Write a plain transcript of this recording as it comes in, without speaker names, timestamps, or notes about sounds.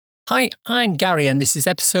Hi, I'm Gary, and this is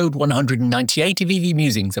episode 198 of EV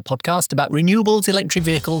Musings, a podcast about renewables, electric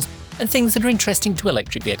vehicles, and things that are interesting to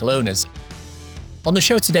electric vehicle owners. On the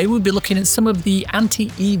show today, we'll be looking at some of the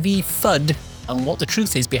anti-EV FUD and what the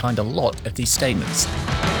truth is behind a lot of these statements.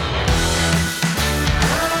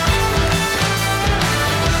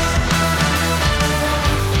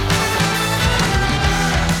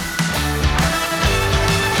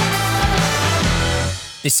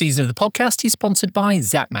 This season of the podcast is sponsored by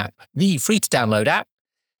ZapMap, the free-to-download app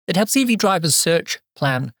that helps EV drivers search,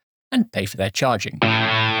 plan, and pay for their charging.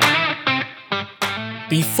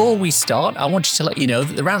 Before we start, I wanted to let you know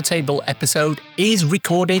that the Roundtable episode is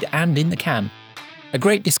recorded and in the can. A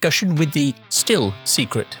great discussion with the still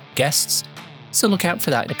secret guests, so look out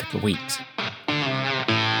for that in a couple of weeks.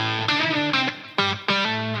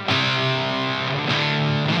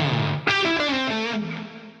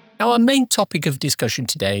 Now, our main topic of discussion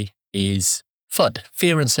today is FUD,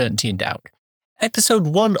 fear, uncertainty and doubt. Episode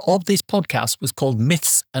 1 of this podcast was called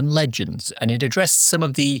Myths and Legends, and it addressed some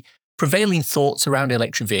of the prevailing thoughts around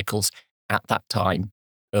electric vehicles at that time,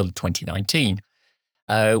 early 2019.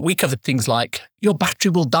 We covered things like, your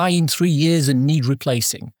battery will die in 3 years and need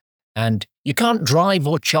replacing, and you can't drive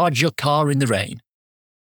or charge your car in the rain.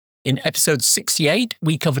 In episode 68,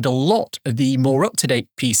 we covered a lot of the more up-to-date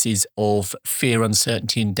pieces of fear,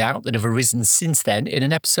 uncertainty and doubt that have arisen since then in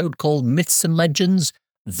an episode called Myths and Legends,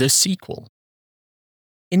 the sequel.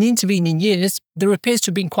 In the intervening years, there appears to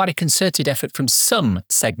have been quite a concerted effort from some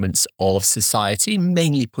segments of society,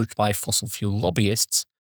 mainly pushed by fossil fuel lobbyists,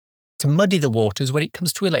 to muddy the waters when it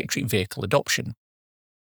comes to electric vehicle adoption.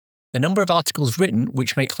 The number of articles written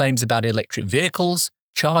which make claims about electric vehicles,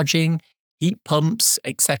 charging, heat pumps,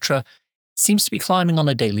 etc., seems to be climbing on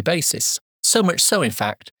a daily basis. So much so, in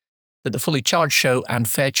fact, that the Fully Charged Show and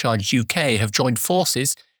Fair Charge UK have joined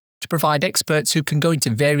forces to provide experts who can go into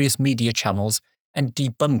various media channels and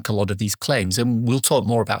debunk a lot of these claims, and we'll talk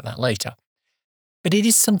more about that later. But it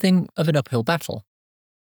is something of an uphill battle.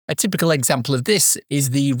 A typical example of this is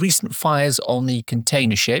the recent fires on the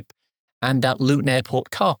container ship and at Luton Airport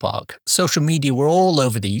car park. Social media were all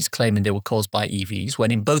over these, claiming they were caused by EVs, when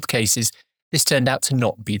in both cases, this turned out to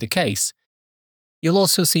not be the case. You'll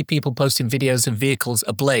also see people posting videos of vehicles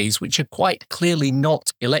ablaze, which are quite clearly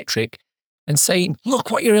not electric, and saying,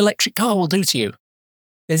 look what your electric car will do to you.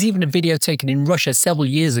 There's even a video taken in Russia several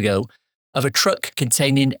years ago of a truck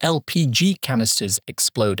containing LPG canisters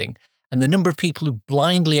exploding, and the number of people who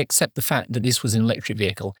blindly accept the fact that this was an electric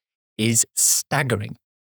vehicle is staggering.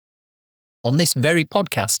 On this very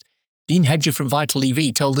podcast, Dean Hedger from Vital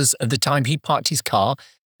EV told us of the time he parked his car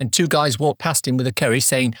and 2 guys walked past him with a curry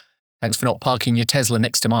saying, thanks for not parking your Tesla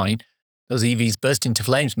next to mine. Those EVs burst into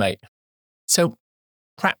flames, mate. So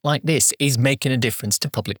crap like this is making a difference to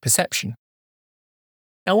public perception.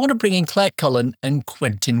 Now, I want to bring in Claire Cullen and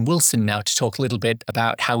Quentin Wilson now to talk a little bit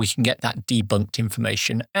about how we can get that debunked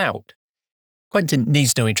information out. Quentin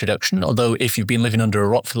needs no introduction, although if you've been living under a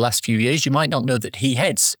rock for the last few years, you might not know that he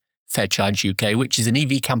heads Fair Charge UK, which is an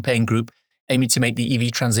EV campaign group aiming to make the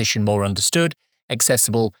EV transition more understood,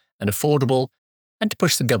 accessible and affordable, and to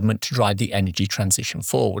push the government to drive the energy transition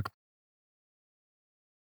forward.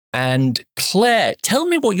 And Claire, tell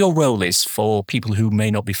me what your role is for people who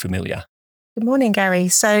may not be familiar. Good morning, Gary.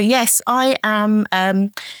 So yes, I am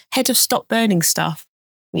head of Stop Burning Stuff,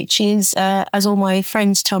 which is, as all my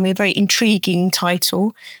friends tell me, a very intriguing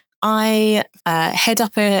title. I head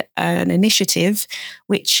up an initiative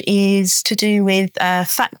which is to do with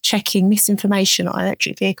fact-checking misinformation on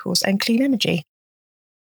electric vehicles and clean energy.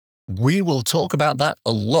 We will talk about that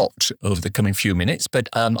a lot over the coming few minutes, but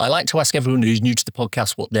I like to ask everyone who's new to the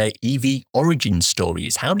podcast what their EV origin story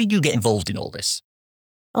is. How did you get involved in all this?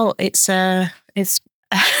 Oh, it's a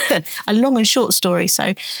long and short story.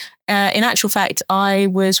 So in actual fact, I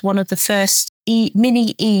was one of the first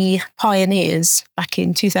Mini E pioneers back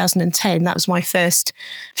in 2010. That was my first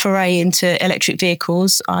foray into electric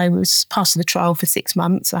vehicles. I was passing the trial for 6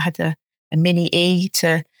 months. I had a Mini E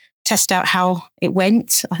to test out how it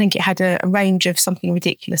went. I think it had a range of something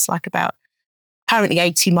ridiculous, like about apparently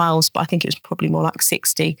 80 miles, but I think it was probably more like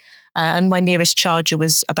 60. And my nearest charger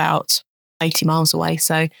was about 80 miles away.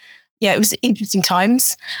 So yeah, it was interesting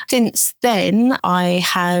times. Since then, I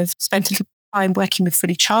have spent a little time working with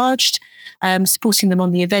Fully Charged, supporting them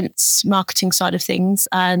on the events marketing side of things.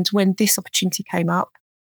 And when this opportunity came up,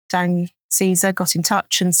 Dan Caesar got in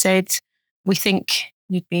touch and said, we think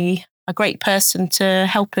you'd be a great person to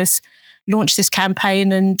help us launch this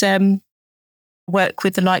campaign and work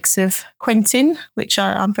with the likes of Quentin, which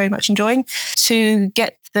I'm very much enjoying, to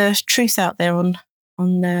get the truth out there on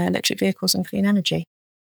electric vehicles and clean energy.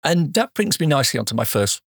 And that brings me nicely onto my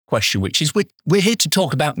first question, which is we're here to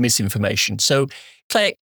talk about misinformation. So,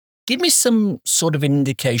 Claire, give me some sort of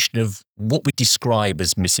indication of what we describe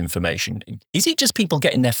as misinformation. Is it just people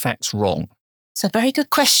getting their facts wrong? It's a very good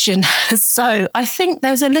question. So I think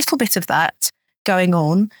there's a little bit of that going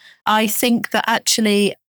on. I think that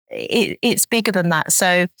actually it's bigger than that.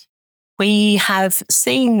 So we have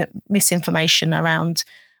seen misinformation around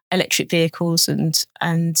electric vehicles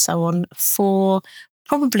and so on for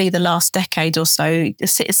probably the last decade or so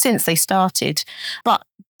since they started. But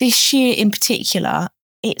this year in particular,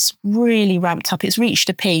 it's really ramped up. It's reached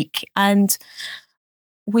a peak, and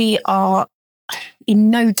we are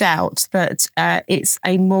in no doubt that it's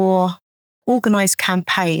a more organised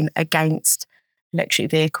campaign against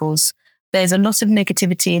electric vehicles. There's a lot of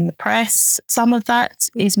negativity in the press. Some of that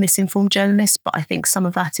is misinformed journalists, but I think some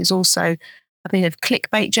of that is also a bit of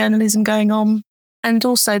clickbait journalism going on. And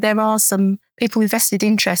also there are some people with vested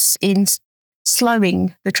interests in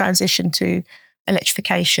slowing the transition to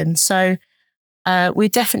electrification. So we're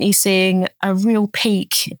definitely seeing a real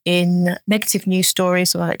peak in negative news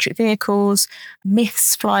stories on electric vehicles,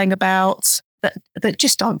 myths flying about that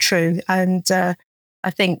just aren't true. And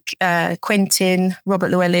I think Quentin,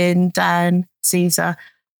 Robert Llewellyn, Dan, Caesar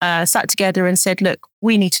sat together and said, look,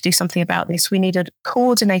 we need to do something about this. We need a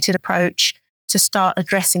coordinated approach to start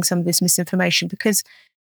addressing some of this misinformation, because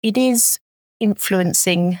it is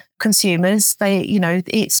influencing consumers.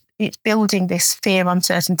 It's building this fear,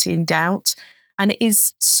 uncertainty, and doubt. And it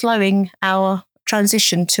is slowing our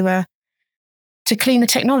transition to cleaner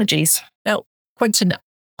technologies. Now, Quentin,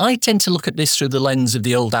 I tend to look at this through the lens of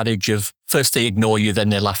the old adage of first they ignore you,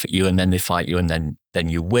 then they laugh at you, and then they fight you, and then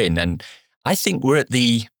you win. And I think we're at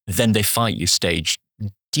the then they fight you stage.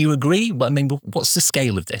 Do you agree? I mean, what's the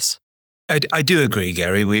scale of this? I do agree,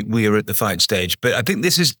 Gary. We are at the fight stage, but I think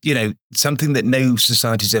this is, something that no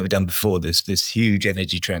society's ever done before. This huge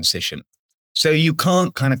energy transition. So you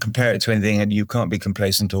can't kind of compare it to anything, and you can't be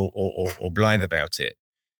complacent or blithe about it.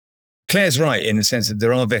 Claire's right in the sense that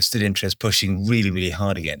there are vested interests pushing really, really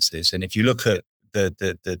hard against this. And if you look at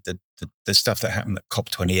the stuff that happened at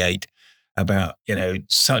COP28 about,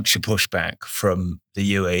 such a pushback from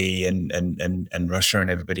the UAE and Russia and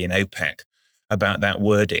everybody in OPEC about that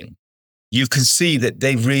wording, you can see that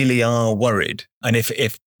they really are worried. And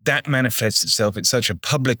if that manifests itself in such a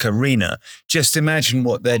public arena, just imagine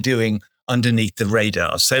what they're doing underneath the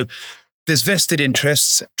radar. So there's vested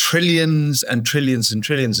interests, trillions and trillions and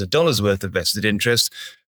trillions of dollars worth of vested interests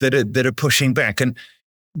that are pushing back. And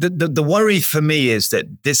the worry for me is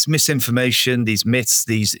that this misinformation, these myths,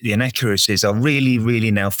 the inaccuracies are really,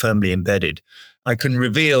 really now firmly embedded. I can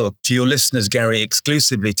reveal to your listeners, Gary,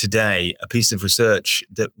 exclusively today, a piece of research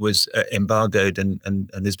that was embargoed and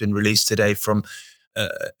has been released today from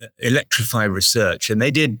Electrify Research. And they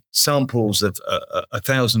did samples of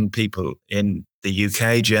 1,000 people in the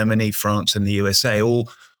UK, Germany, France, and the USA, all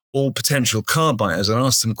potential car buyers, and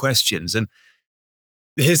asked them questions. And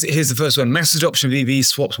here's the first one. Mass adoption of EVs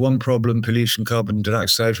swaps one problem, pollution, carbon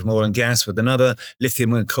dioxide from oil and gas, with another,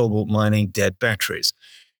 lithium and cobalt mining, dead batteries.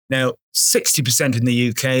 Now, 60% in the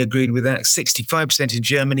UK agreed with that, 65% in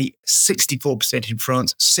Germany, 64% in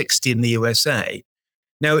France, 60% in the USA.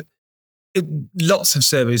 Now, lots of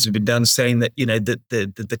surveys have been done saying that,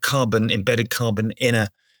 that the carbon, embedded carbon in an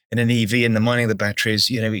EV and the mining of the batteries,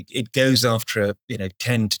 it goes after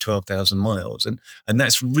 10 to 12,000 miles, and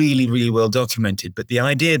that's really, really well documented. But the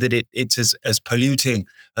idea that it's as polluting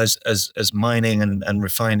as mining and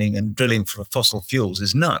refining and drilling for fossil fuels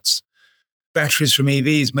is nuts. Batteries from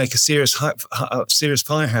EVs make a serious fire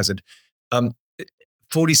hazard.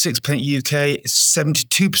 46% UK,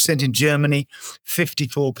 72% in Germany,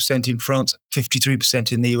 54% in France,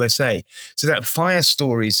 53% in the USA. So that fire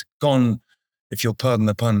story's gone, if you'll pardon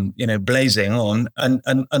the pun, blazing on. And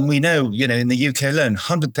we know, in the UK alone,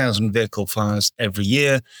 100,000 vehicle fires every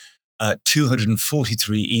year,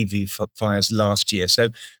 243 EV fires last year. So,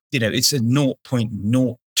 it's a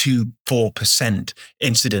 0.024%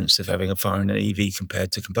 incidence of having a fire in an EV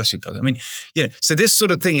compared to combustion cars. I mean, so this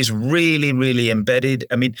sort of thing is really, really embedded.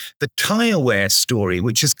 I mean, the tire wear story,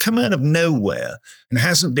 which has come out of nowhere and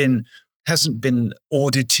hasn't been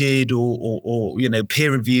audited or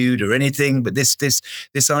peer reviewed or anything, but this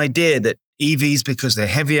idea that EVs, because they're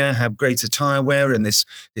heavier, have greater tire wear, and this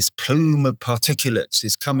plume of particulates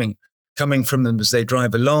is coming from them as they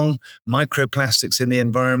drive along, microplastics in the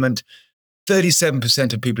environment.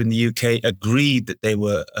 37% of people in the UK agreed that they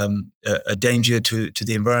were a danger to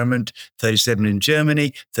the environment, 37% in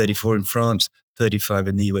Germany, 34% in France, 35%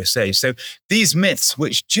 in the USA. So these myths,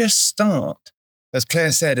 which just start, as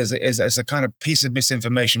Claire said, as a kind of piece of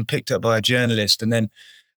misinformation picked up by a journalist and then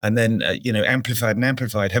and then, amplified and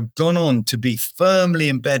amplified, have gone on to be firmly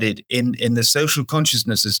embedded in the social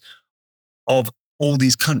consciousnesses of all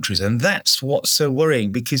these countries. And that's what's so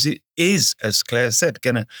worrying, because it is, as Claire said,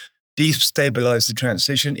 going to destabilize the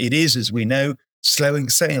transition. It is, as we know, slowing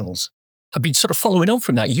sales. I've been sort of following on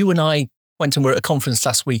from that. You and I went and were at a conference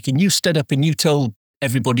last week, and you stood up and you told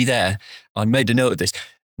everybody there, I made a note of this,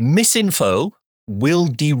 misinfo will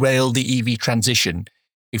derail the EV transition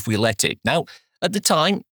if we let it. Now, at the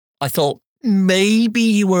time, I thought maybe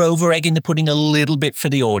you were over-egging the pudding a little bit for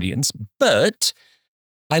the audience, but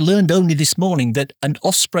I learned only this morning that an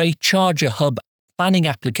Osprey Charger Hub planning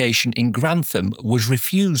application in Grantham was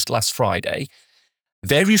refused last Friday.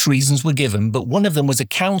 Various reasons were given, but one of them was a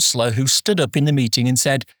councillor who stood up in the meeting and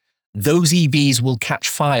said, those EVs will catch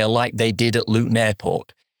fire like they did at Luton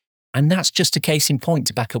Airport. And that's just a case in point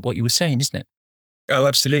to back up what you were saying, isn't it? Oh,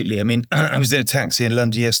 absolutely. I mean, I was in a taxi in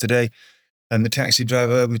London yesterday, and the taxi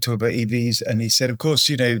driver, we talked about EVs, and he said, of course,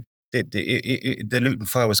 the Luton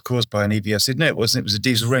fire was caused by an EV. I said, no, it wasn't. It was a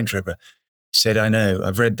diesel Range Rover. He said, I know,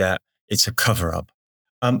 I've read that. It's a cover-up.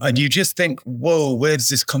 And you just think, whoa, where does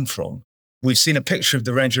this come from? We've seen a picture of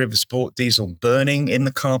the Range Rover Sport diesel burning in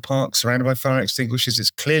the car park, surrounded by fire extinguishers.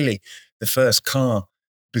 It's clearly the first car,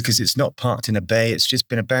 because it's not parked in a bay. It's just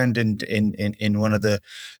been abandoned in one of the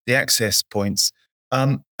access points.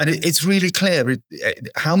 And it's really clear.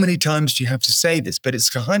 How many times do you have to say this? But it's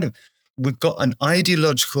kind of, we've got an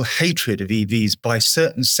ideological hatred of EVs by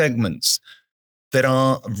certain segments that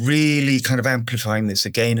are really kind of amplifying this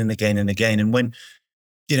again and again and again. And when,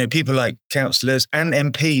 people like councillors and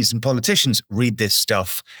MPs and politicians read this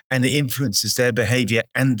stuff and it influences their behaviour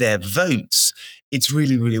and their votes, it's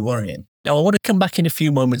really, really worrying. Now, I want to come back in a few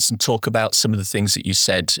moments and talk about some of the things that you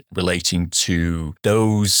said relating to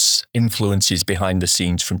those influences behind the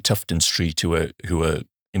scenes from Tufton Street who are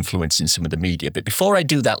influencing some of the media. But before I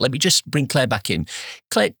do that, let me just bring Claire back in.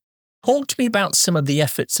 Claire, talk to me about some of the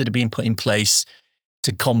efforts that are being put in place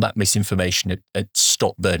to combat misinformation at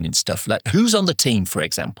Stop Burning Stuff. Like, who's on the team, for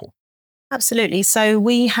example? Absolutely. So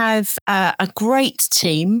we have a great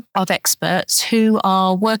team of experts who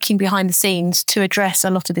are working behind the scenes to address a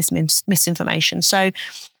lot of this misinformation. So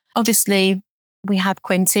obviously we have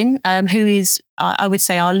Quentin, who is, I would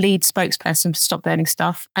say, our lead spokesperson for Stop Burning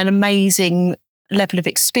Stuff, an amazing level of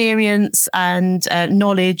experience and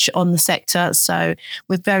knowledge on the sector. So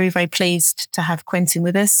we're very, very pleased to have Quentin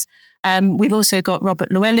with us. We've also got Robert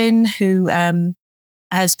Llewellyn, who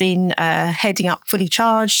has been heading up Fully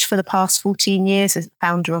Charged for the past 14 years, as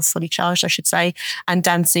founder of Fully Charged, I should say, and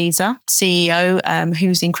Dan Caesar, CEO,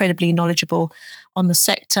 who's incredibly knowledgeable on the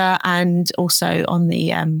sector and also on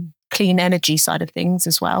the clean energy side of things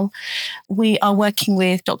as well. We are working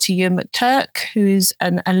with Dr. Ewan McTurk, who's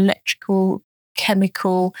an electrical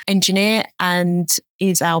chemical engineer and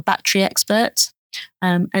is our battery expert.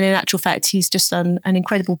 And in actual fact, he's just done an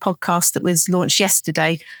incredible podcast that was launched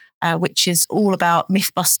yesterday, which is all about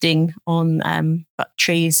myth busting on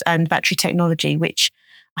batteries and battery technology, which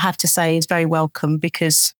I have to say is very welcome,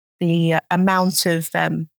 because the amount of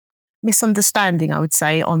misunderstanding, I would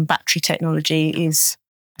say, on battery technology is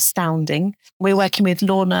astounding. We're working with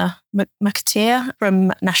Lorna McAteer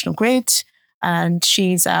from National Grid, and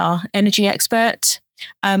she's our energy expert,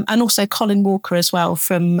 and also Colin Walker as well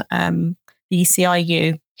from the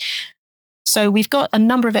ECIU. So we've got a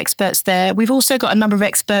number of experts there. We've also got a number of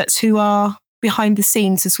experts who are behind the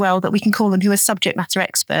scenes as well, that we can call them, who are subject matter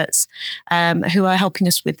experts, who are helping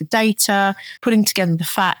us with the data, putting together the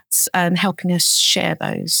facts and helping us share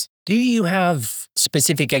those. Do you have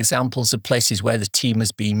specific examples of places where the team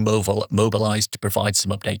has been mobilised to provide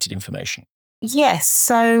some updated information? Yes.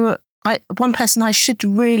 So one person I should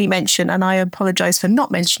really mention, and I apologise for not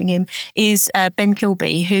mentioning him, is Ben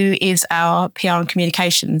Kilby, who is our PR and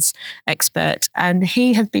communications expert. And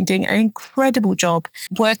he has been doing an incredible job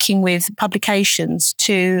working with publications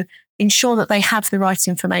to ensure that they have the right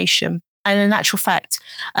information. And in actual fact,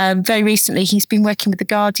 very recently, he's been working with The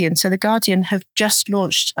Guardian. So The Guardian have just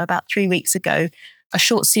launched about 3 weeks ago a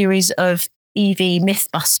short series of EV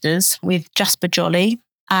Mythbusters with Jasper Jolly.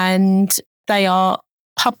 And they are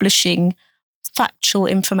publishing factual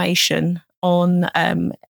information on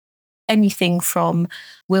anything from,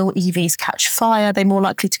 will EVs catch fire? Are they more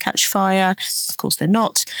likely to catch fire? Of course, they're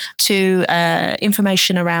not. To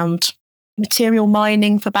information around material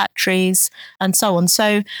mining for batteries and so on.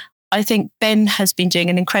 So I think Ben has been doing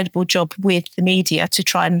an incredible job with the media to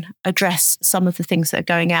try and address some of the things that are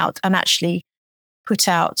going out and actually put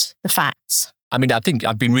out the facts. I mean, I think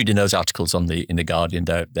I've been reading those articles in the Guardian.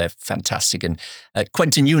 They're fantastic. And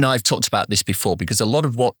Quentin, you and I have talked about this before, because a lot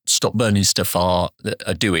of what Stop Burning Stuff are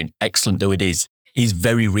doing, excellent though it is is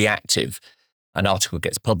very reactive. An article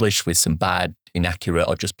gets published with some bad, inaccurate,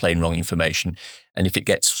 or just plain wrong information. And if it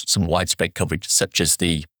gets some widespread coverage, such as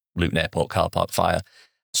the Luton Airport car park fire,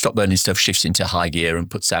 Stop Burning Stuff shifts into high gear and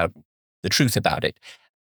puts out the truth about it.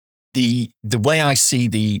 The way I see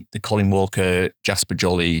the Colin Walker, Jasper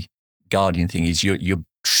Jolly, Guardian thing is you're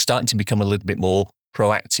starting to become a little bit more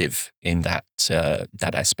proactive in that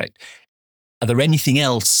aspect. Are there anything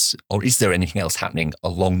else, or is there anything else happening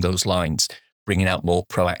along those lines, bringing out more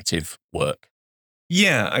proactive work?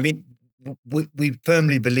 Yeah, I mean, we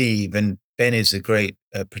firmly believe, and Ben is a great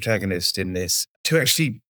protagonist in this, to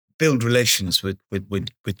actually build relations with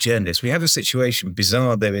journalists. We have a situation,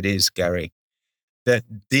 bizarre though it is, Gary, that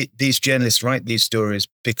these journalists write these stories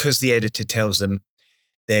because the editor tells them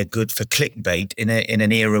they're good for clickbait in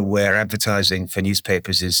an era where advertising for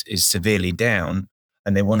newspapers is severely down,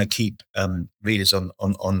 and they want to keep readers on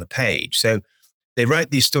the page. So they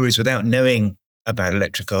write these stories without knowing about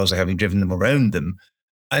electric cars or having driven them or owned them.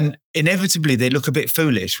 And inevitably, they look a bit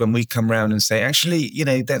foolish when we come around and say, actually,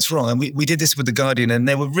 that's wrong. And we did this with The Guardian, and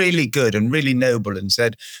they were really good and really noble and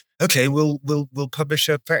said, okay, we'll publish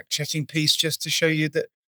a fact-checking piece just to show you that,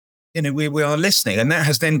 we are listening. And that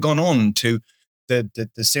has then gone on to the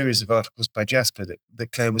series of articles by Jasper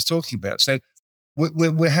that Claire was talking about. So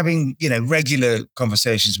we're having, regular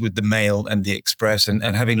conversations with the Mail and the Express and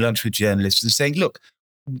having lunch with journalists and saying, look,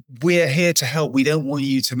 we're here to help. We don't want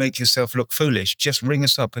you to make yourself look foolish. Just ring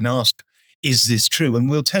us up and ask, is this true?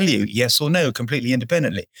 And we'll tell you yes or no, completely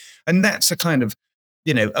independently. And that's a kind of,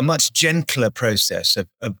 a much gentler process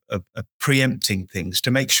of preempting things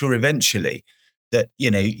to make sure eventually that,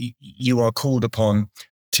 you are called upon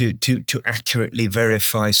to accurately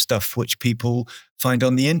verify stuff which people find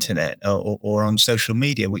on the internet or on social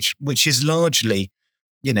media, which is largely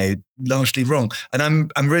wrong. And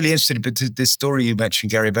I'm really interested in this story you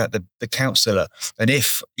mentioned, Gary, about the councillor. And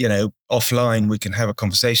if, offline, we can have a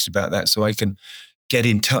conversation about that so I can get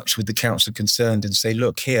in touch with the councillor concerned and say,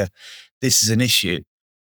 look, here, this is an issue.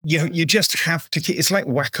 You just have to keep, it's like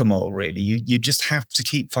whack-a-mole, really. You just have to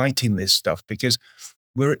keep fighting this stuff because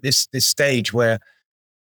we're at this stage where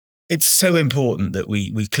it's so important that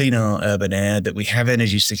we clean our urban air, that we have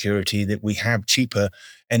energy security, that we have cheaper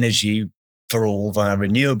energy for all via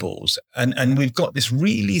renewables. And we've got this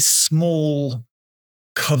really small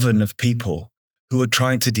coven of people who are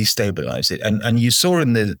trying to destabilize it. And you saw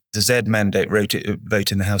in the Z mandate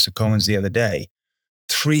vote in the House of Commons the other day,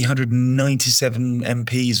 397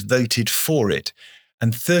 MPs voted for it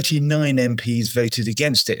and 39 MPs voted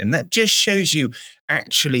against it. And that just shows you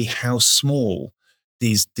actually how small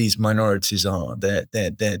these minorities are.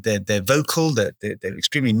 They're vocal, they're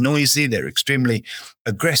extremely noisy, they're extremely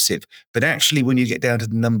aggressive. But actually, when you get down to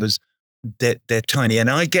the numbers, they're tiny. And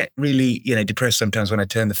I get really, depressed sometimes when I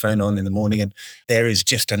turn the phone on in the morning and there is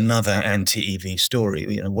just another anti-EV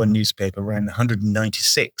story. One newspaper ran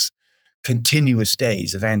 196 continuous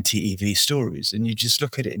days of anti-EV stories, and you just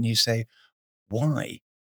look at it and you say, why?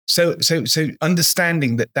 So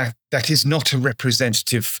understanding that is not a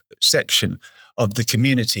representative section of the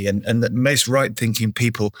community, and that most right-thinking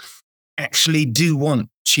people actually do want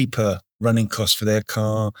cheaper running costs for their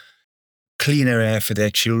car, cleaner air for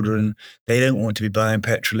their children. They don't want to be buying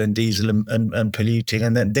petrol and diesel and polluting,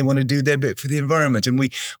 and then they want to do their bit for the environment. And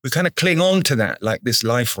we kind of cling on to that like this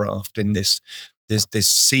life raft in this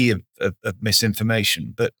sea of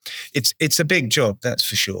misinformation. But it's a big job, that's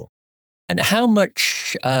for sure. And how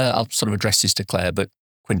much, I'll sort of address this to Claire, but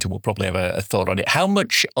Quinton will probably have a thought on it. How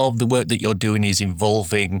much of the work that you're doing is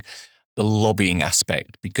involving the lobbying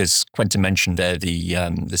aspect? Because Quinton mentioned there the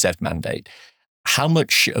ZEV mandate. How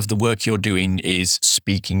much of the work you're doing is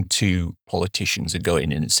speaking to politicians and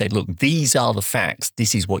going in and say, look, these are the facts.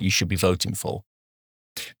 This is what you should be voting for?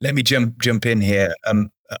 Let me jump in here.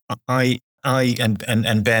 I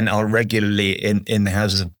and Ben are regularly in the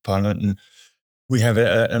Houses of Parliament, and we have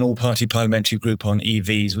an all-party parliamentary group on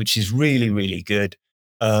EVs, which is really, really good.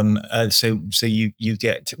 So you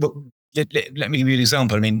get. Well, let me give you an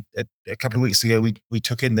example. I mean, a couple of weeks ago, we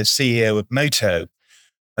took in the CEO of Moto,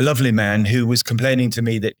 a lovely man who was complaining to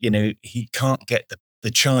me that he can't get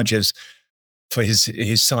the chargers for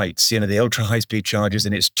his sites, the ultra high speed chargers,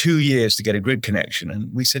 and it's 2 years to get a grid connection.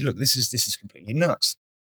 And we said, look, this is completely nuts.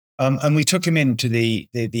 And we took him into the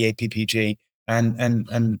APPG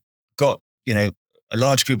and got a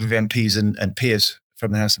large group of MPs and peers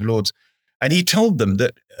from the House of Lords, and he told them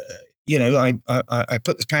that I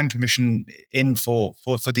put the plan permission in for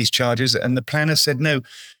these chargers, and the planner said, no,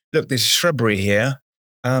 look, there's shrubbery here.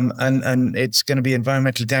 And it's going to be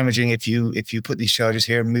environmentally damaging if you put these charges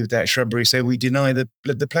here and move that shrubbery. So we deny the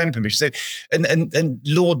planning permission. So and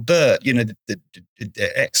Lord Burt, the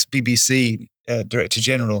ex BBC Director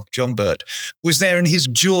General John Burt, was there, and his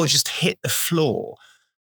jaw just hit the floor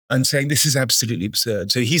and saying this is absolutely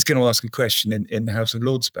absurd. So he's going to ask a question in the House of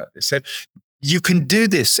Lords about this. So you can do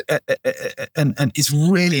this, and it's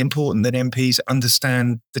really important that MPs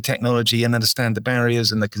understand the technology and understand the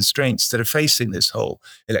barriers and the constraints that are facing this whole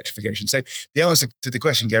electrification. So the answer to the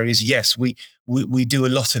question, Gary, is yes, we do a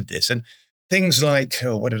lot of this. And things like,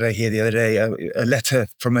 what did I hear the other day? A letter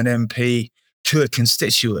from an MP to a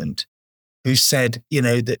constituent who said,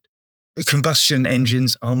 that combustion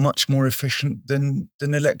engines are much more efficient than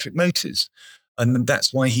electric motors. And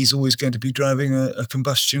that's why he's always going to be driving a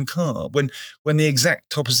combustion car. When the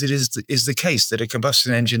exact opposite is the case, that a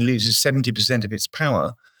combustion engine loses 70% of its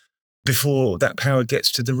power before that power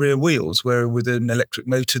gets to the rear wheels, where with an electric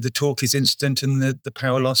motor, the torque is instant and the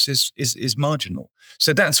power loss is marginal.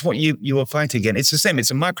 So that's what you are fighting against. It's the same.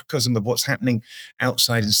 It's a microcosm of what's happening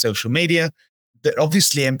outside in social media, that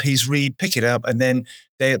obviously MPs read, pick it up, and then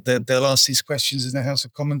they'll ask these questions in the House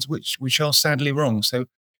of Commons, which are sadly wrong. So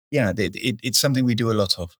yeah, it's something we do a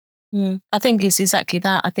lot of. I think it's exactly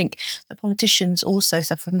that. I think the politicians also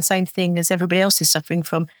suffer from the same thing as everybody else is suffering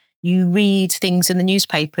from. You read things in the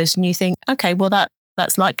newspapers and you think, okay, well,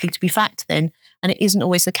 that's likely to be fact then. And it isn't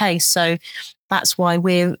always the case. So that's why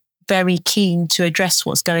we're very keen to address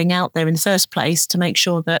what's going out there in the first place, to make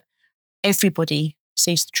sure that everybody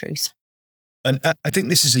sees the truth. And I think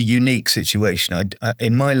this is a unique situation.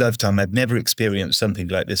 In my lifetime, I've never experienced something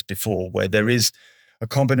like this before, where there is a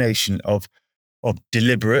combination of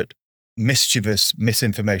deliberate, mischievous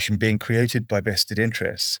misinformation being created by vested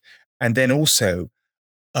interests, and then also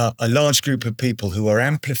a large group of people who are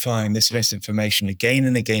amplifying this misinformation again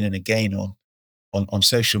and again and again on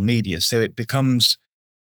social media. So it becomes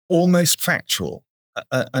almost factual,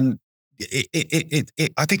 and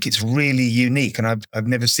I think it's really unique, and I've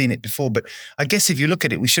never seen it before. But I guess if you look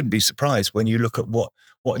at it, we shouldn't be surprised when you look at what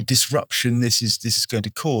disruption this is going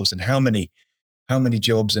to cause, and how many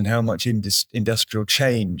jobs and how much industrial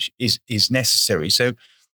change is necessary. So,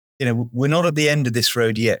 we're not at the end of this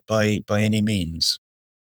road yet by any means.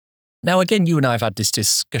 Now, again, you and I have had this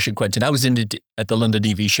discussion, Quentin. I was at the London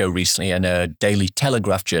EV show recently, and a Daily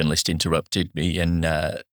Telegraph journalist interrupted me and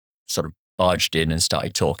sort of barged in and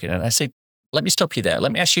started talking. And I said, let me stop you there.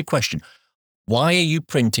 Let me ask you a question. Why are you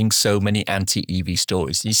printing so many anti-EV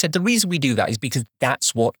stories? And he said, the reason we do that is because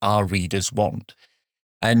that's what our readers want.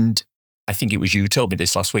 And I think it was you who told me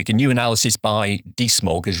this last week. A new analysis by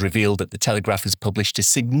DeSmog has revealed that the Telegraph has published a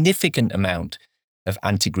significant amount of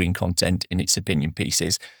anti-green content in its opinion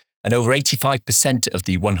pieces. And over 85% of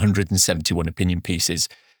the 171 opinion pieces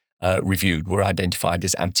reviewed were identified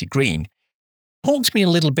as anti-green. Talk to me a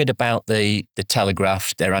little bit about the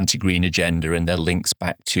Telegraph, their anti-green agenda, and their links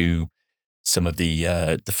back to some of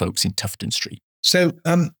the folks in Tufton Street. So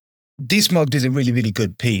DeSmog did a really, really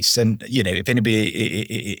good piece. And, if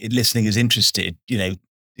anybody listening is interested,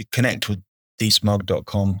 connect with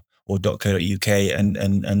desmog.com or .co.uk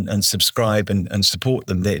and subscribe and support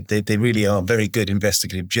them. They really are very good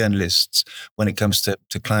investigative journalists when it comes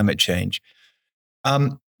to climate change.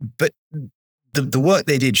 But the work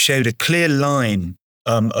they did showed a clear line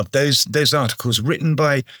of those articles written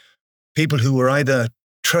by people who were either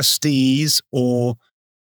trustees or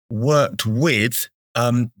worked with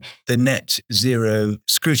the Net Zero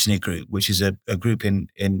Scrutiny Group, which is a group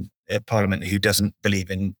in Parliament who doesn't believe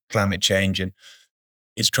in climate change, and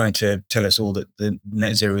it's trying to tell us all that the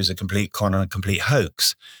net zero is a complete con and a complete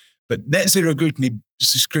hoax. But Net Zero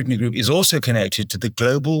Scrutiny Group is also connected to the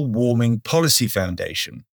Global Warming Policy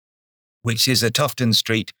Foundation, which is a Tufton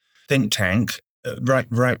Street think tank, right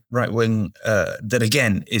wing, that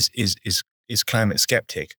again is climate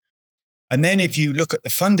skeptic. And then if you look at the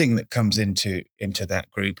funding that comes into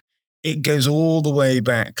that group, it goes all the way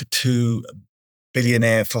back to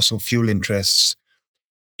billionaire fossil fuel interests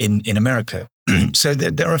in America. So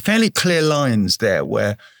there are fairly clear lines there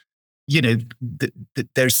where,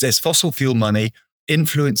 there's fossil fuel money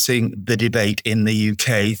influencing the debate in the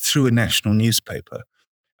UK through a national newspaper.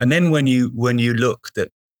 And then when you look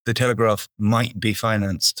that the Telegraph might be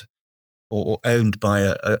financed or owned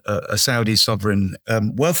by a Saudi sovereign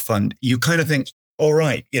wealth fund, you kind of think, all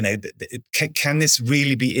right, can this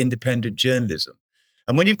really be independent journalism?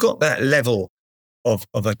 And when you've got that level of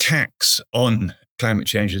attacks on climate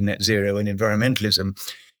change and net zero and environmentalism,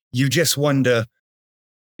 you just wonder,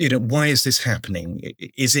 why is this happening?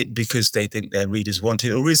 Is it because they think their readers want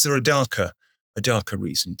it, or is there a darker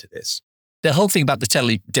reason to this? The whole thing about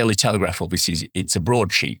the Daily Telegraph, obviously, is it's a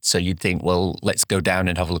broadsheet. So you'd think, well, let's go down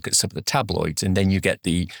and have a look at some of the tabloids. And then you get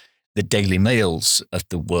the Daily Mails of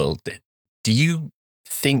the world. Do you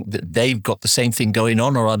think that they've got the same thing going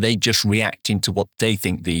on, or are they just reacting to what they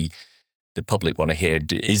think the public want to hear?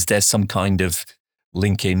 Is there some kind of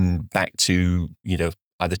linking back to,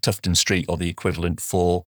 either Tufton Street or the equivalent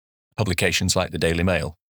for publications like the Daily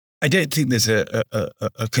Mail? I don't think there's a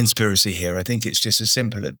conspiracy here. I think it's just as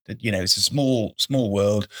simple that, it's a small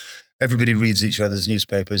world. Everybody reads each other's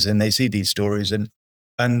newspapers and they see these stories and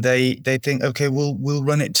they think, okay, we'll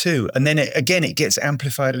run it too. And then it gets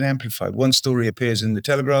amplified and amplified. One story appears in the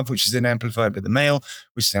Telegraph, which is then amplified by the Mail,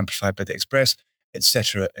 which is amplified by the Express, et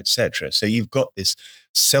cetera, et cetera. So you've got this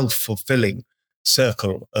self-fulfilling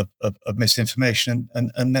circle of misinformation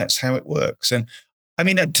and that's how it works. And I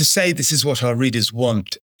mean, to say this is what our readers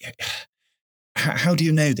want, how do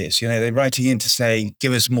you know this? They're writing in to say,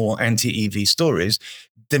 give us more anti-EV stories.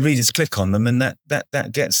 The readers click on them and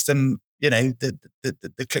that gets them, the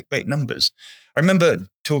clickbait numbers. I remember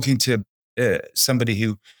talking to somebody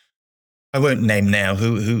who I won't name now,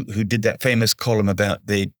 who did that famous column about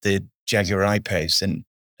the Jaguar I-Pace and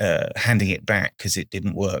handing it back because it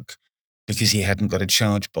didn't work because he hadn't got a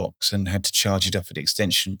charge box and had to charge it off an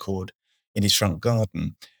extension cord in his front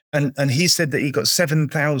garden. And he said that he got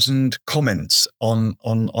 7,000 comments on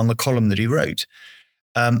the column that he wrote.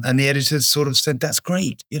 And the editor sort of said, that's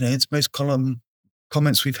great. It's most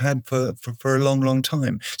comments we've had for a long, long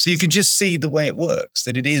time. So you can just see the way it works,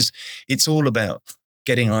 that it's all about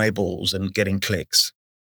getting eyeballs and getting clicks.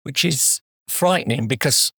 Which is frightening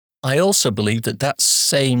because I also believe that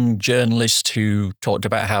same journalist who talked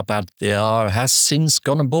about how bad they are has since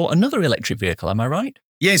gone and bought another electric vehicle. Am I right?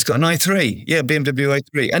 Yeah, he's got an i3. Yeah, BMW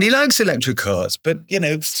i3. And he likes electric cars, but,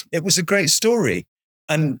 it was a great story.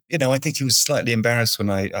 And, I think he was slightly embarrassed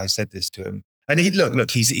when I said this to him. And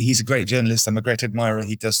he's a great journalist. I'm a great admirer.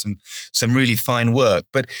 He does some really fine work.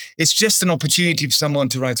 But it's just an opportunity for someone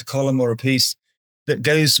to write a column or a piece that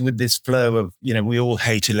goes with this flow of, we all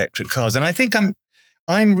hate electric cars. And I think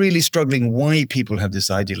I'm really struggling why people have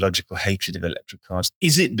this ideological hatred of electric cars.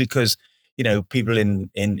 Is it because people in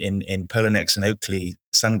Poloniex and Oakley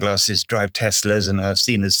sunglasses drive Teslas and are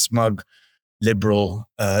seen as smug, liberal,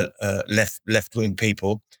 left-wing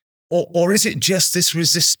people? Or is it just this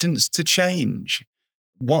resistance to change?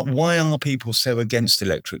 Why are people so against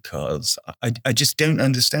electric cars? I just don't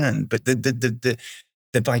understand. But the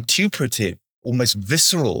vituperative, almost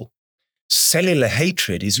visceral, cellular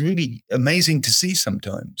hatred is really amazing to see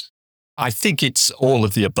sometimes. I think it's all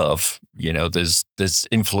of the above. There's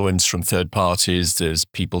influence from third parties. There's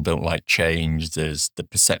people don't like change. There's the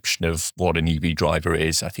perception of what an EV driver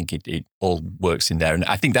is. I think it all works in there. And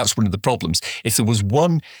I think that's one of the problems. If there was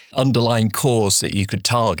one underlying cause that you could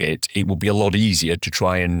target, it would be a lot easier to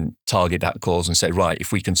try and target that cause and say, right,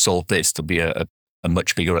 if we can solve this, there'll be a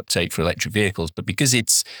much bigger uptake for electric vehicles. But because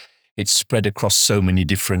it's spread across so many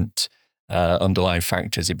different underlying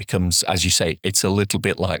factors, it becomes, as you say, it's a little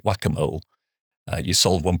bit like whack-a-mole. You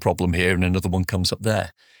solve one problem here and another one comes up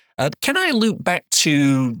there. Can I loop back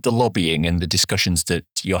to the lobbying and the discussions that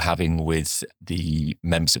you're having with the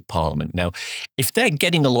members of Parliament? Now, if they're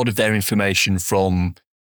getting a lot of their information from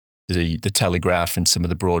the Telegraph and some of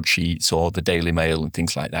the broadsheets or the Daily Mail and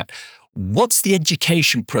things like that, what's the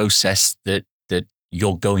education process that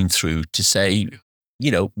you're going through to say,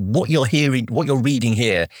 what you're hearing, what you're reading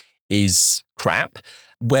here is crap,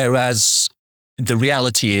 whereas the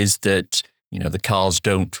reality is that, the cars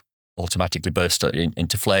don't automatically burst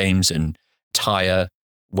into flames and tire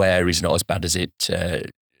wear is not as bad as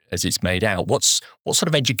it's made out. What sort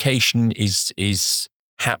of education is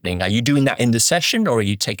happening? Are you doing that in the session, or are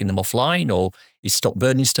you taking them offline, or is Stop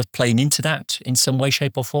Burning Stuff playing into that in some way,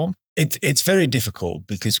 shape or form? It's very difficult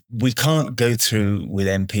because we can't go through with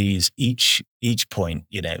MPs each point,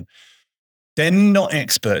 They're not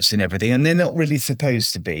experts in everything, and they're not really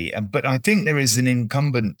supposed to be. But I think there is an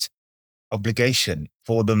incumbent obligation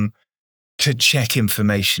for them to check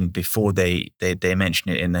information before they mention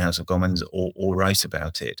it in the House of Commons or write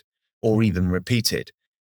about it or even repeat it.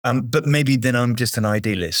 But maybe then I'm just an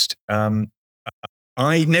idealist.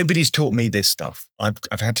 Nobody's taught me this stuff.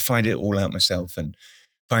 I've had to find it all out myself and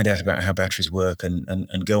find out about how batteries work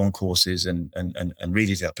and go on courses and read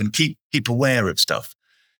it up and keep aware of stuff.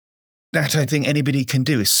 That I think anybody can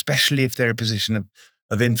do, especially if they're in a position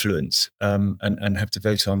of influence and have to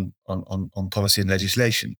vote on policy and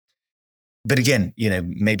legislation. But again,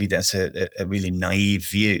 maybe that's a really naive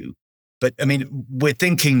view. But I mean, we're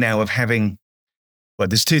thinking now of having Well,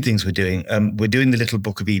 there's two things we're doing. We're doing the little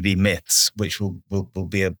book of EV myths, which will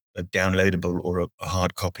be a downloadable or a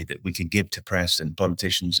hard copy that we can give to press and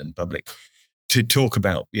politicians and public to talk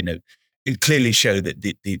about, it clearly show that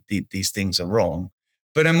these things are wrong.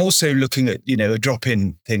 But I'm also looking at, a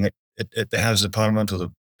drop-in thing at the House of Parliament or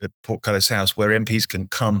the Portcullis House where MPs can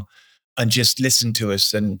come and just listen to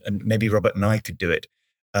us, and maybe Robert and I could do it,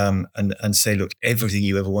 and say, look, everything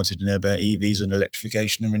you ever wanted to know about EVs and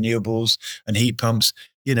electrification and renewables and heat pumps,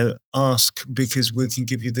 ask, because we can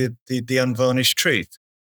give you the unvarnished truth.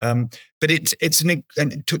 But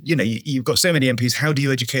you've got so many MPs. How do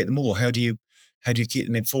you educate them all? How do you keep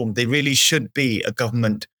them informed? They really should be a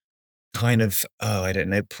government kind of,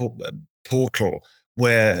 portal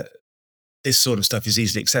where this sort of stuff is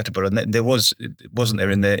easily acceptable. And wasn't there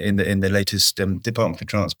in the latest Department for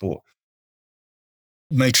Transport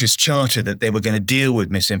motorist charter that they were going to deal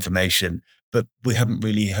with misinformation, but we haven't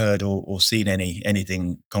really heard or seen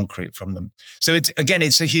anything concrete from them. So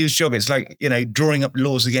it's a huge job. It's like, drawing up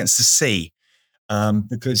laws against the sea,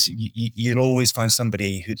 because you'll always find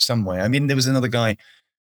somebody who's somewhere. I mean, there was another guy,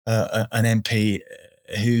 an MP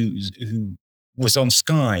who was on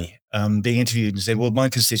Sky being interviewed and said, well, my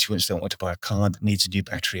constituents don't want to buy a car that needs a new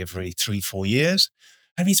battery every 3-4 years.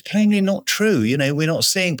 I mean, it's plainly not true. We're not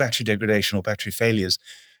seeing battery degradation or battery failures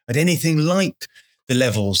at anything like the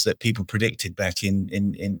levels that people predicted back in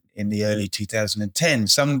the early 2010.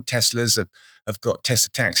 Some Teslas have got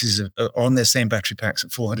Tesla taxis on their same battery packs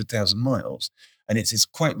at 400,000 miles. And it's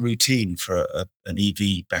quite routine for an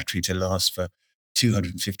EV battery to last for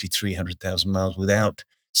 250, 300,000 miles without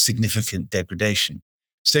significant degradation.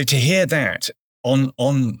 So to hear that on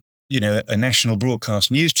a national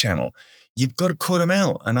broadcast news channel, you've got to call him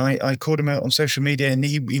out. And I called him out on social media, and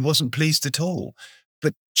he wasn't pleased at all.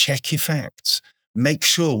 But check your facts. Make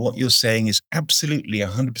sure what you're saying is absolutely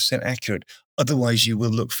 100% accurate. Otherwise, you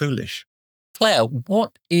will look foolish. Claire,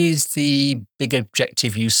 what is the big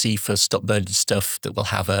objective you see for Stop Burning Stuff that will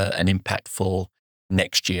have an impact for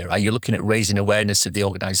next year? Are you looking at raising awareness of the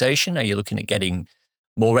organisation? Are you looking at getting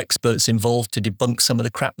more experts involved to debunk some of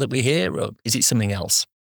the crap that we hear? Or is it something else?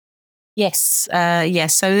 Yes. So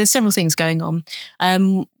there's several things going on.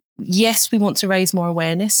 Yes, we want to raise more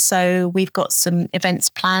awareness. So we've got some events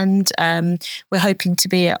planned. We're hoping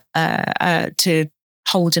to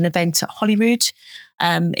hold an event at Holyrood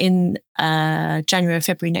in January or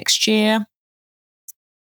February next year.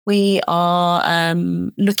 We are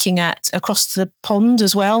looking at across the pond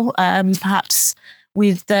as well, perhaps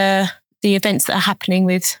with the events that are happening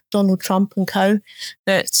with Donald Trump and co,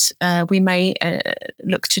 that we may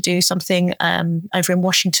look to do something over in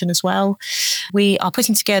Washington as well. We are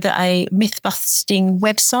putting together a myth-busting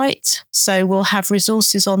website. So we'll have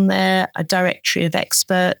resources on there, a directory of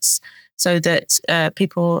experts, so that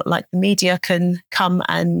people like the media can come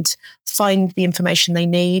and find the information they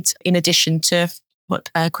need, in addition to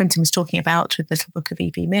what Quentin was talking about with the little book of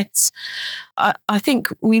EV myths. I think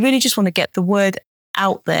we really just want to get the word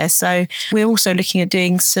out there. So we're also looking at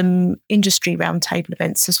doing some industry roundtable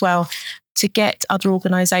events as well to get other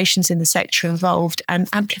organisations in the sector involved and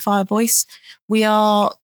amplify our voice. We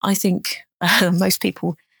are, I think, most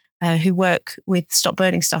people who work with Stop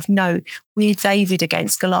Burning Stuff know we're David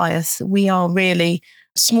against Goliath. We are really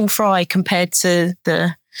small fry compared to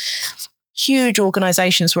the huge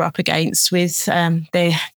organisations we're up against with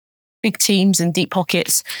their big teams and deep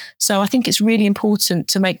pockets. So I think it's really important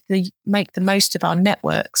to make the most of our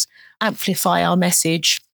networks, amplify our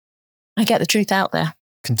message, and get the truth out there.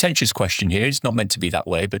 Contentious question here. It's not meant to be that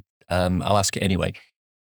way, but I'll ask it anyway.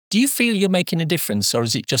 Do you feel you're making a difference, or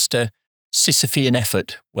is it just a Sisyphean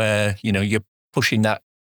effort where, you're pushing that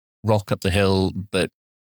rock up the hill, but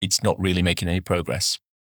it's not really making any progress?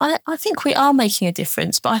 I think we are making a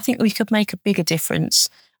difference, but I think we could make a bigger difference.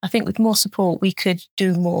 I think with more support, we could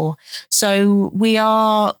do more. So we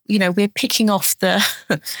are, we're picking off the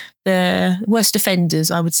worst offenders,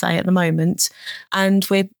 I would say, at the moment. And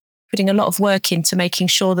we're putting a lot of work into making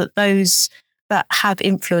sure that those that have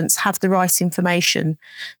influence have the right information.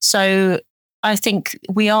 So I think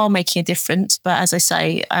we are making a difference. But as I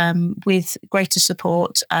say, with greater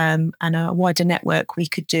support and a wider network, we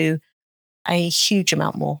could do a huge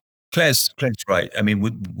amount more. Claire's right. I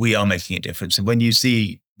mean, we are making a difference. And when you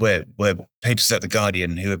see where papers like The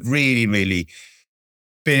Guardian, who have really, really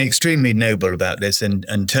been extremely noble about this and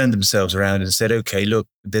turned themselves around and said, okay, look,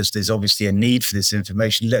 there's obviously a need for this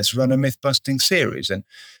information. Let's run a myth-busting series. And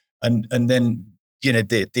then,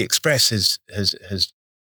 the Express has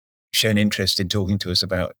shown interest in talking to us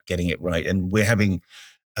about getting it right. And we're having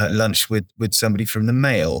lunch with somebody from the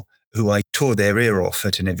Mail who I tore their ear off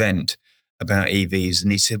at an event about EVs,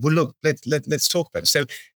 and he said, "Well, look, let's talk about it." So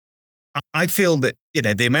I feel that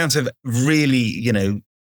the amount of really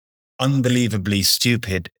unbelievably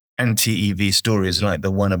stupid anti-EV stories like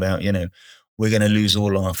the one about we're going to lose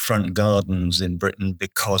all our front gardens in Britain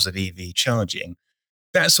because of EV charging,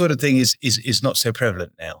 that sort of thing is not so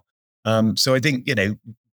prevalent now. So I think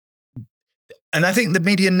and I think the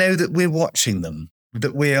media know that we're watching them,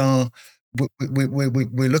 that we're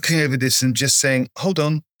looking over this and just saying, hold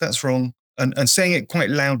on, that's wrong. And saying it quite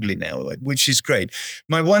loudly now, which is great.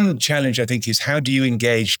 My one challenge, I think, is how do you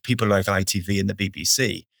engage people like ITV and the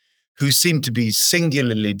BBC, who seem to be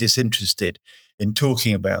singularly disinterested in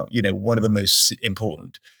talking about, one of the most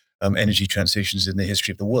important energy transitions in the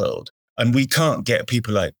history of the world. And we can't get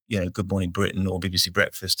people like, Good Morning Britain or BBC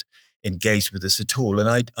Breakfast engaged with us at all. And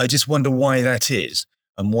I just wonder why that is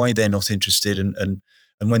and why they're not interested. And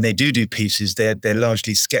when they do pieces, they're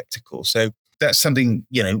largely skeptical. So that's something,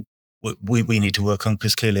 we need to work on,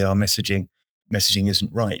 because clearly our messaging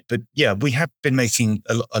isn't right. But yeah, we have been making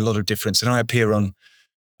a lot of difference. And I appear on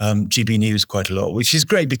GB News quite a lot, which is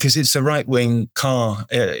great because it's a right-wing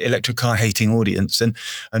electric car hating audience. And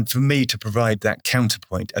for me to provide that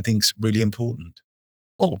counterpoint, I think is really important.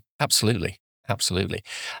 Oh, absolutely. Absolutely.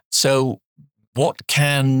 So what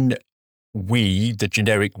can we, the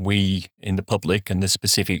generic we in the public and the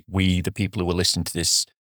specific we, the people who are listening to this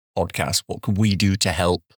podcast, what can we do to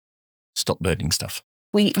help stop burning stuff?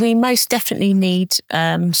 We most definitely need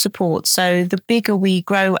support. So the bigger we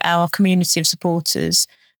grow our community of supporters,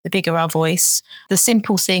 the bigger our voice. The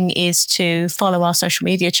simple thing is to follow our social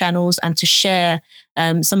media channels and to share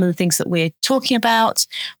some of the things that we're talking about.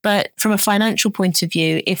 But from a financial point of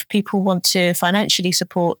view, if people want to financially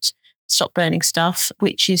support Stop Burning Stuff,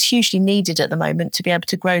 which is hugely needed at the moment to be able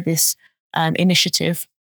to grow this initiative,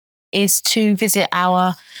 is to visit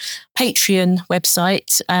our Patreon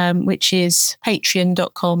website, which is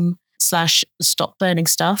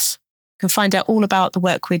patreon.com/stopburningstuff. You can find out all about the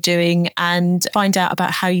work we're doing and find out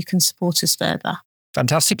about how you can support us further.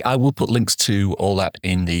 Fantastic. I will put links to all that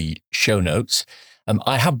in the show notes.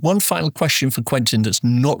 I have one final question for Quentin that's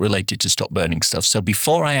not related to Stop Burning Stuff. So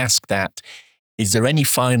before I ask that, is there any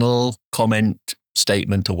final comment,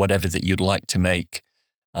 statement, or whatever that you'd like to make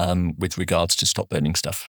with regards to Stop Burning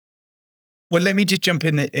Stuff? Well, let me just jump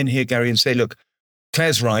in here, Gary, and say, look,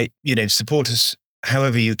 Claire's right. Support us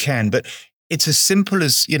however you can. But it's as simple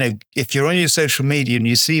as, if you're on your social media and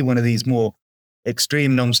you see one of these more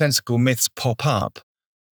extreme, nonsensical myths pop up,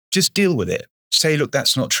 just deal with it. Say, look,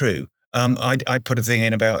 that's not true. I put a thing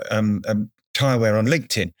in about tire wear on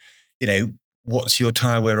LinkedIn. What's your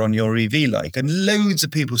tire wear on your EV like? And loads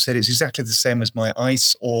of people said it's exactly the same as my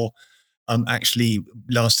ICE, or actually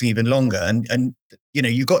lasting even longer. And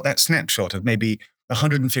you got that snapshot of maybe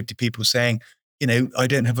 150 people saying, I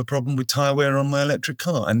don't have a problem with tire wear on my electric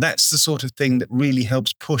car. And that's the sort of thing that really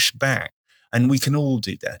helps push back. And we can all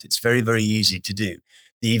do that. It's very, very easy to do.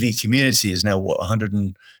 The EV community is now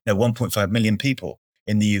 1.5 million people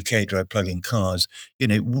in the UK drive plug-in cars.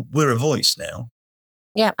 We're a voice now.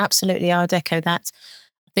 Yeah, absolutely. I would echo that.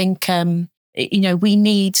 I think, we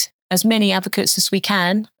need as many advocates as we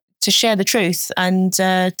can to share the truth and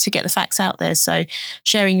to get the facts out there. So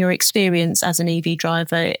sharing your experience as an EV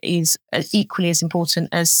driver is equally as important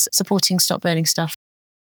as supporting Stop Burning Stuff.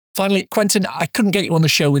 Finally, Quentin, I couldn't get you on the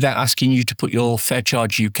show without asking you to put your Fair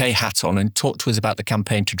Charge UK hat on and talk to us about the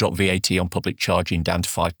campaign to drop VAT on public charging down to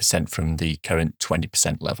 5% from the current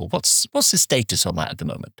 20% level. What's the status on that at the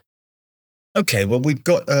moment? Okay, well, we've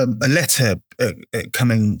got a letter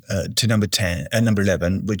coming to number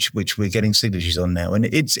 11, which we're getting signatures on now, and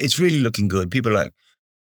it's really looking good. People like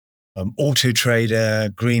Auto Trader,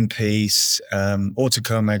 Greenpeace,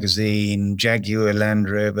 Autocar Magazine, Jaguar Land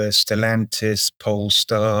Rover, Stellantis,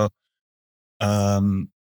 Polestar,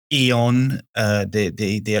 E.ON,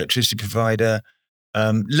 the electricity provider,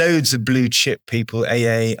 loads of blue chip people,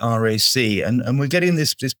 AA, RAC, and we're getting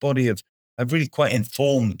this body of really quite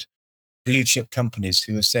informed blue chip companies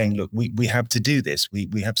who are saying, look, we have to do this.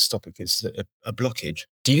 We have to stop it. It's a blockage.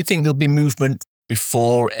 Do you think there'll be movement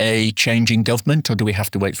before a change in government, or do we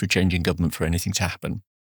have to wait for a change in government for anything to happen?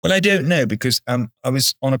 Well, I don't know, because I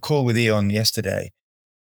was on a call with E.ON yesterday,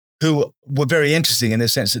 who were very interesting in the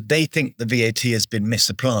sense that they think the VAT has been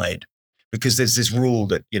misapplied, because there's this rule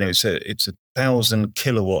that, it's a 1,000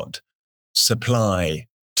 kilowatt supply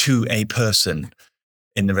to a person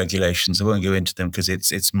in the regulations. I won't go into them because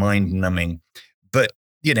it's mind numbing, but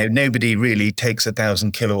nobody really takes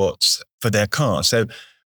 1,000 kilowatts for their car. So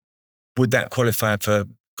would that qualify for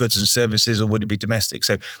goods and services, or would it be domestic?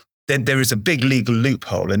 So then there is a big legal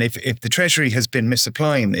loophole. And if the Treasury has been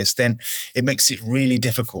misapplying this, then it makes it really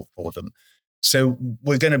difficult for them. So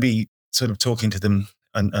we're going to be sort of talking to them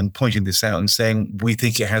and pointing this out and saying, we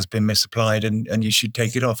think it has been misapplied and you should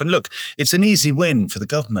take it off. And look, it's an easy win for the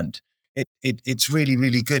government. It's really,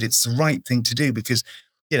 really good. It's the right thing to do because,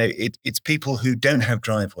 it's people who don't have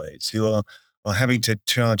driveways, who are having to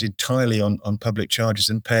charge entirely on public charges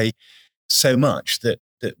and pay so much that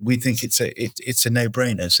we think it's a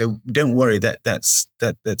no-brainer. So don't worry that's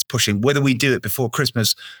pushing. Whether we do it before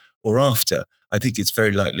Christmas or after, I think it's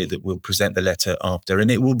very likely that we'll present the letter after,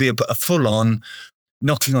 and it will be a full-on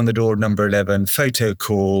knocking on the door, number 11, photo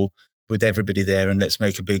call with everybody there, and let's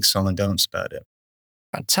make a big song and dance about it.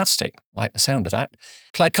 Fantastic. Like the sound of that.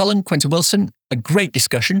 Claire Cullen, Quentin Wilson, a great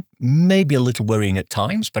discussion, maybe a little worrying at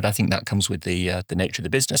times, but I think that comes with the nature of the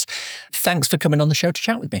business. Thanks for coming on the show to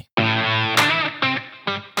chat with me.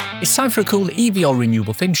 It's time for a cool EV or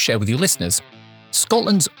renewable thing to share with your listeners.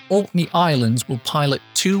 Scotland's Orkney Islands will pilot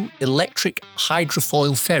 2 electric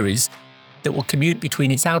hydrofoil ferries that will commute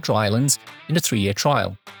between its outer islands in a 3-year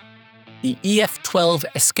trial. The EF12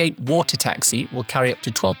 Escape Water Taxi will carry up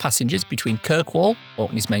to 12 passengers between Kirkwall,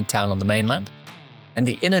 Orkney's main town on the mainland, and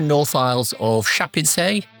the inner North Isles of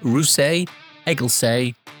Chapinsay, Rousay,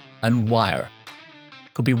 Egglesay and Wyre.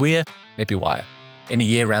 Could be Weir, maybe Wyre, in a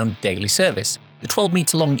year-round daily service. The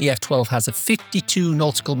 12-metre-long EF12 has a 52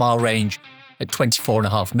 nautical mile range at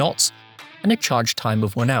 24.5 knots and a charge time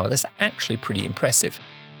of 1 hour. That's actually pretty impressive.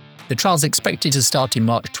 The trial's expected to start in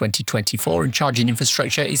March 2024 and charging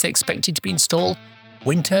infrastructure is expected to be installed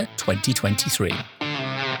winter 2023.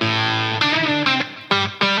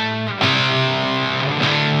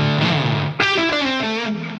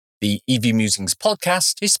 The EV Musings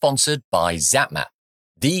podcast is sponsored by ZapMap,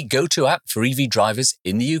 the go-to app for EV drivers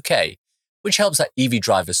in the UK, which helps EV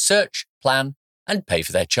drivers search, plan, and pay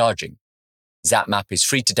for their charging. ZapMap is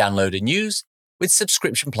free to download and use, with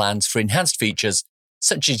subscription plans for enhanced features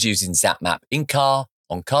such as using ZapMap in-car,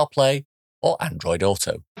 on CarPlay, or Android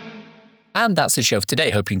Auto. And that's the show for today.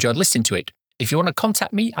 Hope you enjoyed listening to it. If you want to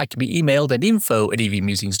contact me, I can be emailed at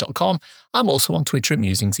info@evmusings.com. I'm also on Twitter at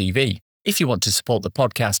MusingsEV. If you want to support the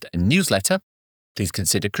podcast and newsletter, please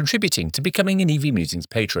consider contributing to becoming an EV Musings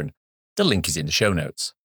patron. The link is in the show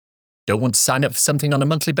notes. Don't want to sign up for something on a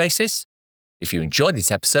monthly basis? If you enjoyed this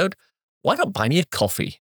episode, why not buy me a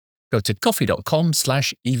coffee? Go to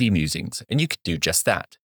coffee.com/EVmusings and you can do just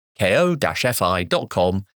that.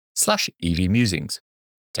 ko-fi.com/EVmusings.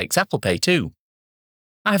 Takes Apple Pay too.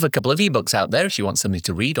 I have a couple of ebooks out there if you want something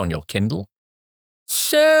to read on your Kindle.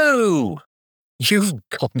 So, you've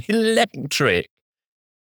got me electric.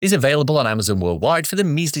 It's available on Amazon worldwide for the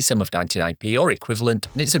measly sum of 99p or equivalent,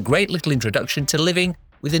 and it's a great little introduction to living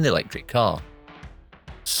with an electric car.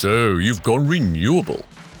 So, you've gone renewable.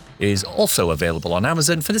 Is also available on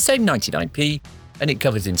Amazon for the same 99p, and it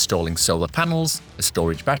covers installing solar panels, a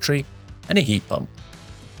storage battery, and a heat pump.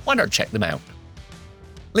 Why not check them out?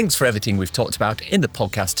 Links for everything we've talked about in the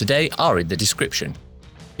podcast today are in the description.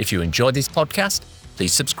 If you enjoyed this podcast,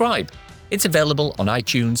 please subscribe. It's available on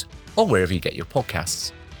iTunes or wherever you get your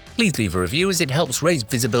podcasts. Please leave a review as it helps raise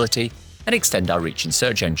visibility and extend our reach in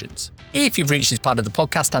search engines. If you've reached this part of the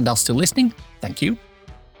podcast and are still listening, thank you.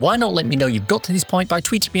 Why not let me know you've got to this point by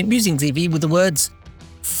tweeting me at MusingsEV with the words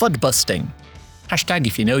FUDBusting. Hashtag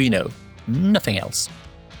if you know, you know. Nothing else.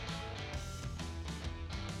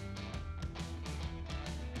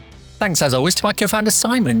 Thanks as always to my co-founder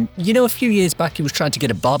Simon. A few years back he was trying to get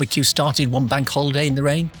a barbecue started one bank holiday in the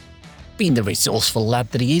rain. Being the resourceful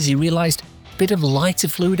lad that he is, he realised a bit of lighter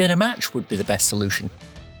fluid in a match would be the best solution.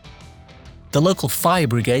 The local fire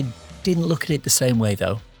brigade didn't look at it the same way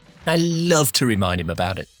though. I love to remind him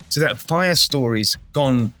about it. So that fire story's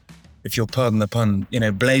gone, if you'll pardon the pun,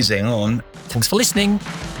 blazing on. Thanks for listening.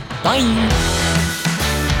 Bye.